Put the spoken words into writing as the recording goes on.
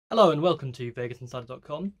Hello and welcome to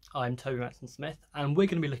VegasInsider.com. I'm Toby Maxtone-Smith and we're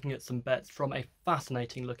going to be looking at some bets from a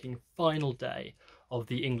fascinating looking final day of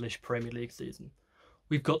the English Premier League season.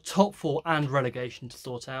 We've got top four and relegation to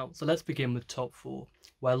sort out, so let's begin with top four,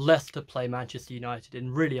 where Leicester play Manchester United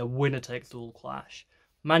in really a winner-takes-all clash.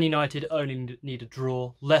 Man United only need a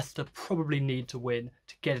draw, Leicester probably need to win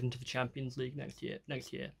to get into the Champions League next year.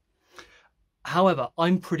 However,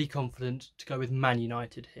 I'm pretty confident to go with Man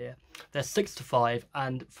United here. They're 6-5,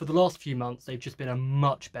 and for the last few months, they've just been a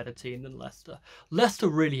much better team than Leicester. Leicester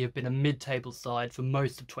really have been a mid-table side for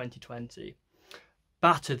most of 2020.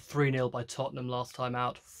 Battered 3-0 by Tottenham last time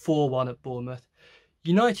out, 4-1 at Bournemouth.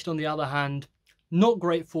 United, on the other hand, not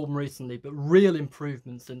great form recently, but real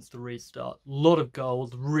improvement since the restart. A lot of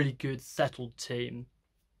goals, really good, settled team.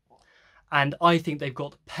 And I think they've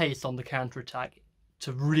got the pace on the counter-attack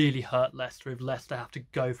to really hurt Leicester if Leicester have to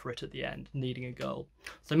go for it at the end, needing a goal.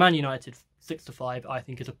 So Man United 6-5, I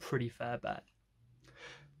think, is a pretty fair bet.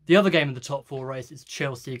 The other game in the top four race is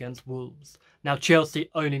Chelsea against Wolves. Now, Chelsea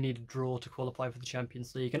only need a draw to qualify for the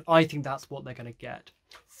Champions League, and I think that's what they're going to get.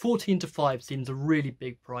 14-5 seems a really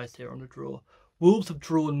big price here on a draw. Wolves have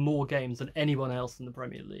drawn more games than anyone else in the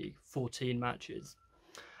Premier League, 14 matches.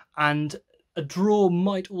 And a draw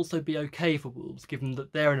might also be okay for Wolves, given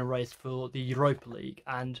that they're in a race for the Europa League,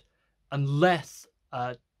 and unless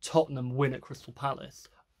Tottenham win at Crystal Palace,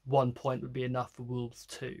 1 point would be enough for Wolves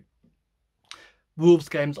too. Wolves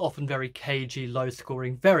games often very cagey, low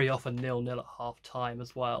scoring, very often 0-0 at half time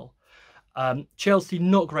as well. Chelsea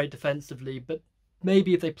not great defensively, but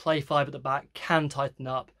maybe if they play five at the back, can tighten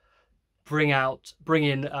up, bring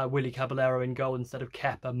in Willy Caballero in goal instead of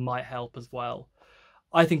Kepa might help as well.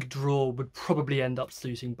 I think a draw would probably end up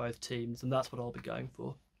suiting both teams, and that's what I'll be going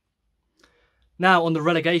for. Now, on the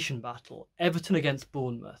relegation battle, Everton against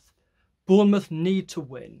Bournemouth. Bournemouth need to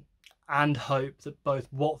win and hope that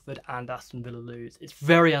both Watford and Aston Villa lose. It's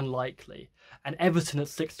very unlikely, and Everton at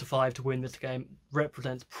 6-5 to win this game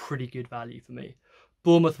represents pretty good value for me.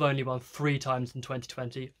 Bournemouth have only won 3 times in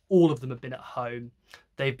 2020. All of them have been at home.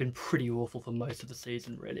 They've been pretty awful for most of the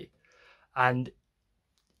season, really. And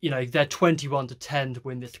they're 21-10 to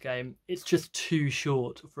win this game. It's just too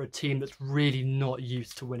short for a team that's really not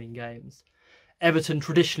used to winning games. Everton,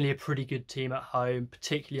 traditionally a pretty good team at home,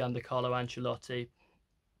 particularly under Carlo Ancelotti.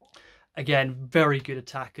 Again, very good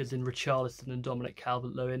attackers in Richarlison and Dominic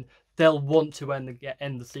Calvert-Lewin. They'll want to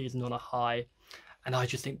end the season on a high. And I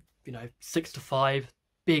just think, 6-5,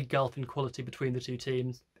 big gulf in quality between the two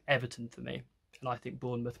teams. Everton for me. And I think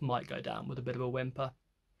Bournemouth might go down with a bit of a whimper.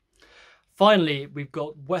 Finally, we've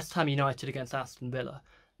got West Ham United against Aston Villa.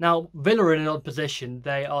 Now, Villa are in an odd position.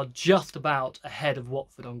 They are just about ahead of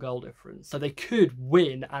Watford on goal difference. So they could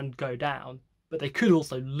win and go down, but they could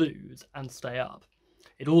also lose and stay up.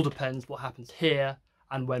 It all depends what happens here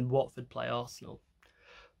and when Watford play Arsenal.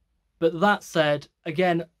 But that said,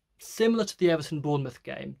 again, similar to the Everton-Bournemouth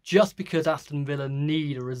game, just because Aston Villa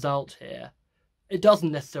need a result here, it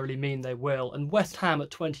doesn't necessarily mean they will. And West Ham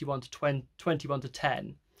at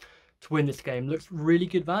 21-10 to win this game looks really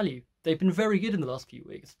good value. They've been very good in the last few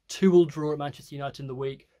weeks. 2-2 draw at Manchester United in the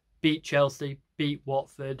week, beat Chelsea, beat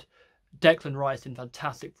Watford. Declan Rice in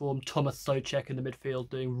fantastic form, Thomas Souček in the midfield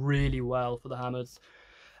doing really well for the Hammers.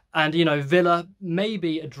 And, Villa,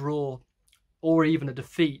 maybe a draw or even a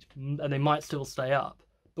defeat, and they might still stay up.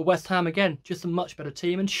 But West Ham, again, just a much better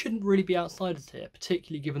team and shouldn't really be outsiders here,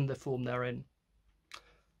 particularly given the form they're in.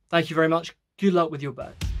 Thank you very much. Good luck with your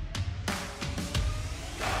bets.